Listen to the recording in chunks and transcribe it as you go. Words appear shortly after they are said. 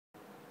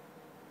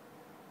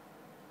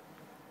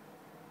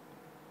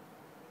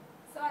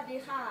ดี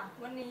ค่ะ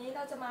วันนี้เร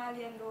าจะมาเ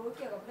รียนรู้เ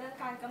กี่ยวกับเรื่อง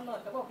การกำหนด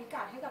ระบบพิ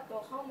กัดให้กับตั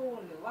วข้อมูล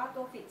หรือว่า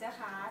ตัว feature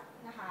card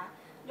นะคะ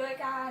โดย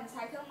การใ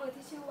ช้เครื่องมือ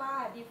ที่ชื่อว่า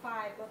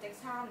define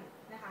projection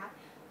นะคะ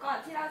ก่อน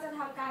ที่เราจะท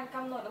ำการก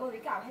ำหนดระบบ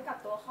พิกัดให้กับ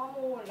ตัวข้อ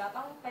มูลเรา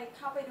ต้องเ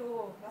ข้าไปดู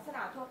ลักษณ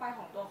ะทั่วไปข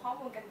องตัวข้อ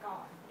มูลกันก่อ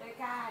นโดย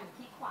การค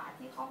ลิกขวา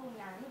ที่ข้อมูล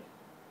นั้น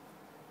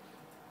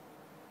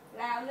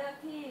แล้วเลือก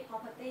ที่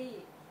property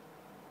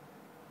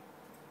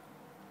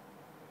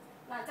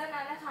หลังจาก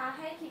นั้นนะคะใ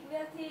ห้คลิกเลื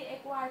อกที่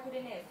xy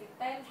coordinate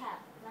system tab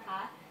นะคะ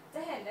จะ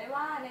เห็นได้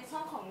ว่าในช่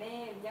องของ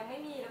name ยังไม่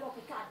มีระบบ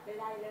พิกัดใ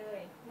ดๆเลย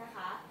นะค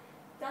ะ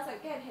จะสัง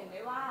เกตเห็นไ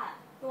ด้ว่า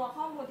ตัว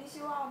ข้อมูลที่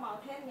ชื่อว่า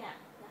mountain เนี่ย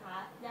นะคะ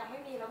ยังไม่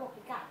มีระบบ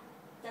พิกัด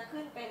จะ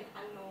ขึ้นเป็น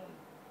unknown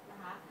นะ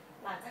คะ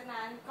หลังจาก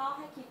นั้นก็ใ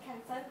ห้คลิก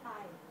cancel ไป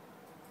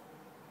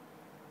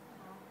นะ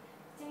คะ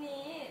ที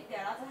นี้เดี๋ย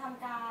วเราจะท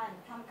ำการ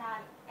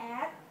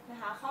add นะ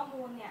คะข้อ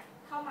มูลเนี่ย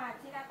เข้ามา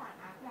ที่หน้าต่าง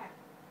ArcMap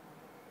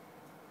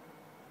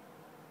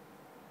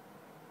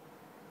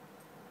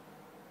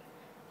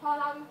พอ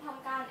เราท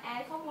ำการแอ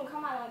ดข้อมูลเข้า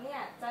มาแล้วเนี่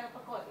ยจะป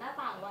รากฏหน้า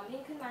ต่าง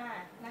warning ขึ้นมา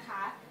นะค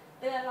ะ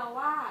เตือนเรา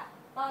ว่า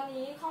ตอน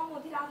นี้ข้อมูล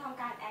ที่เราท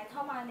ำการแอดเข้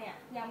ามาเนี่ย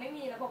ยังไม่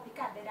มีระบบพิ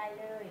กัดใดๆ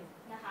เลย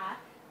นะคะ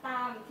ต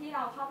ามที่เร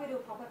าเข้าไปดู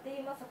property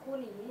เมื่อสักครู่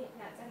นี้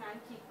หลังจากนั้น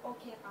คลิกโอ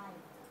เคไป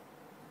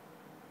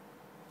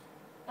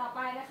ต่อไป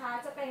นะคะ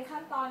จะเป็น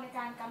ขั้นตอนในก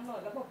ารกำหนด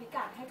ระบบพิ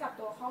กัดให้กับ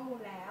ตัวข้อมูล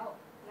แล้ว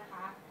นะค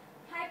ะ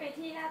ให้ไป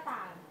ที่หน้า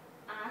ต่าง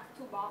Arc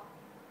to Box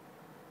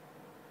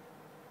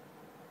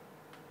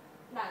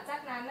หลังจา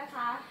กนั้นนะค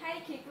ะให้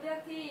คลิกเลือก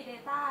ที่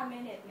Data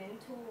Management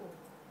Tool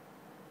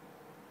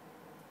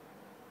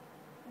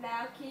แล้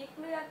วคลิก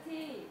เลือก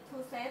ที่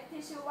Tool Set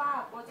ที่ชื่อว่า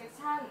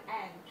Projection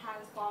and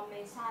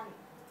Transformation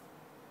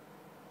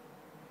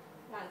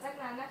หลังจาก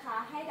นั้นนะคะ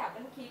ให้ดับเ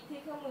บิลคลิกที่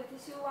เครื่องมือ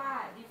ที่ชื่อว่า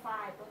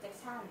Define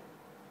Projection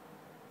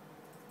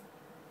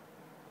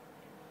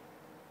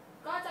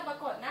ก็จะปรา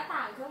กฏหน้า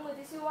ต่างเครื่องมือ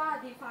ที่ชื่อว่า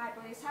Define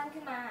Projection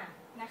ขึ้นมา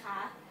นะคะ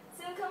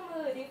ซึ่งเครื่อง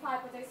มือ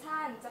Define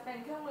Projection จะเป็น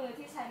เครื่องมือ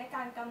ที่ใช้ในก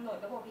ารกำหนด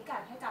ระบบพิกั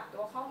ดให้กับ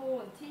ตัวข้อมู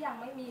ลที่ยัง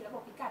ไม่มีระบ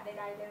บพิกัดใ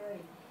ดๆเลย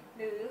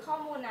หรือข้อ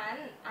มูลนั้น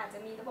อาจจะ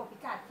มีระบบพิ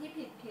กัดที่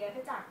ผิดเพี้ยนไป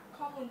จาก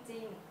ข้อมูลจ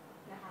ริง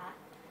นะคะ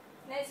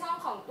ในช่อง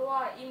ของตัว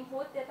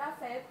Input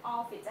Dataset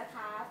All Feature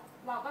Card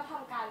เราก็ท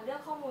ำการเลือ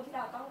กข้อมูลที่เ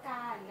ราต้องก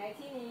ารใน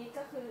ที่นี้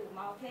ก็คือ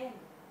Mountain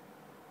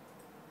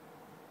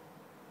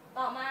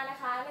ต่อมานะ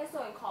คะใน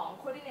ส่วนของ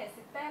Coordinate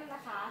System น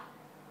ะคะ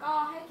ก็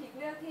ให้คลิก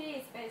เลือกที่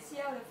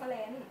Spatial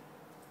Reference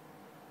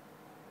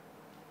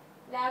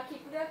แล้วคลิ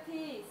กเลือก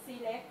ที่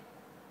Select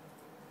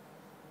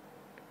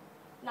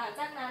หลังจ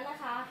ากนั้นนะ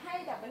คะให้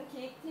ดับเบิลค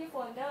ลิกที่โฟ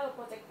ลเดอร์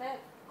Projected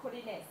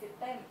Coordinate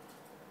System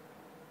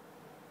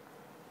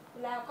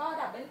แล้วก็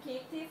ดับเบิลคลิ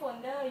กที่โฟล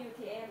เดอร์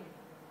UTM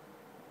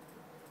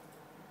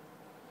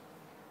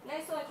ใน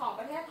ส่วนของ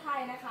ประเทศไทย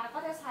นะคะก็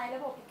จะใช้ร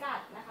ะบบพิกั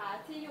ดนะคะ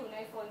ที่อยู่ใน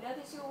โฟลเดอร์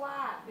ที่ชื่อว่า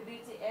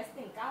WGS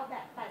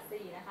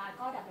 1984นะคะ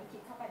ก็ดับเบิลคลิ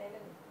กเข้าไปได้เล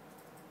ย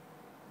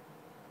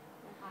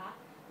นะคะ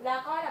แล้ว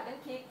ก็ดับเบิล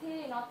คลิกที่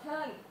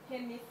Northern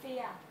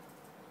Hemisphere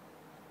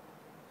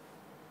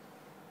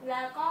แ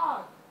ล้วก็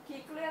คลิ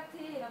กเลือก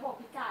ที่ระบบ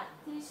พิกัด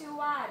ที่ชื่อ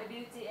ว่า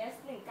WGS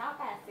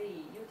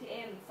 1984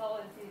 UTM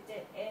Zone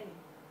 47N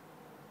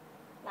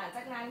หลังจ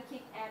ากนั้นคลิ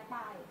ก Add ไป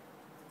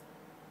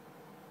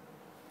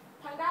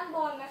ทางด้านบ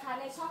นนะคะ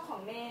ในช่องขอ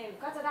ง Name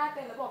ก็จะได้เ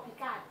ป็นระบบพิ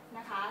กัดน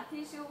ะคะ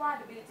ที่ชื่อว่า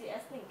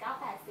WGS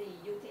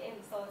 1984 UTM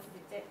Zone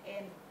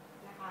 47N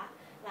นะคะ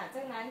หลังจ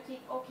ากนั้นคลิ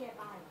กโอเค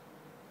ไป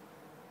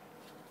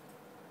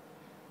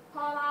พ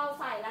อเรา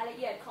ใส่รายละ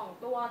เอียดของ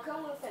ตัวเครื่อ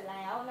งมือเสร็จแ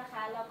ล้วนะค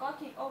ะแล้วก็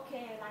คลิกโอเค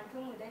รันเครื่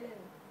องมือได้เล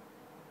ย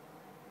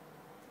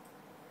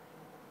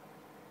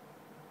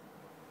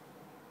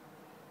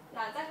ห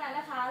ลังจากนั้น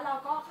นะคะเรา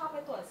ก็เข้าไป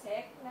ตรวจเช็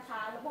คนะคะ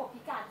ระบบ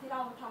พิกัดที่เร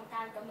าทำก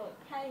ารกำหนด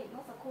ให้เ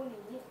มื่อสักครู่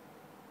นี้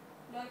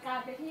โดยการ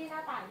ไปที่หน้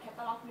าต่าง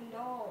Catalog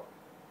Window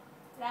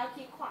แล้วค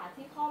ลิกขวา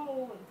ที่ข้อ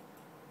มูล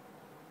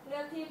เลื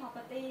อกที่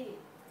Property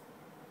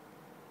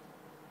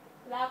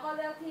แล้วก็เ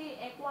ลือกที่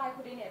xy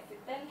coordinate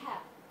system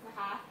tab นะ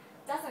คะ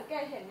จะสังเก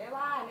ตเห็นได้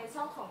ว่าใน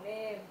ช่องของ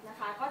Name นะ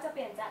คะก็จะเป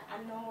ลี่ยนจาก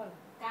Unknown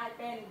กลายเ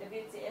ป็น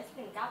WGS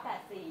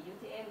 1984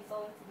 UTM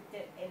Zone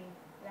 47N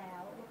แล้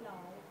วเรียบร้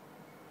อย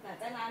หลัง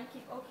จากนั้นคลิ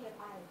กโอเค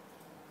ไป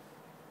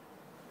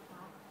นะค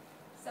ะ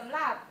สำห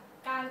รับ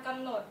การก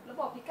ำหนดระ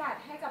บบพิกัด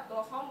ให้กับตั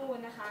วข้อมูล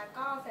นะคะ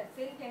ก็เสร็จ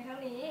สิ้นเพียงเท่า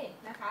นี้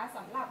นะคะส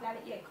ำหรับราย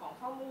ละเอียดของ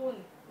ข้อมูล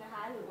นะค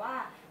ะหรือว่า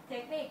เท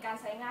คนิคการ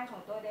ใช้งานขอ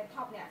งตัวเดสก์ท็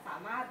อปเนี่ยสา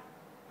มารถ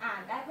อ่า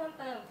นได้เพิ่ม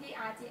เติมที่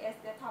RGS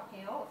Desktop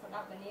Help สำห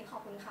รับวันนี้ขอ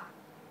บคุณค่ะ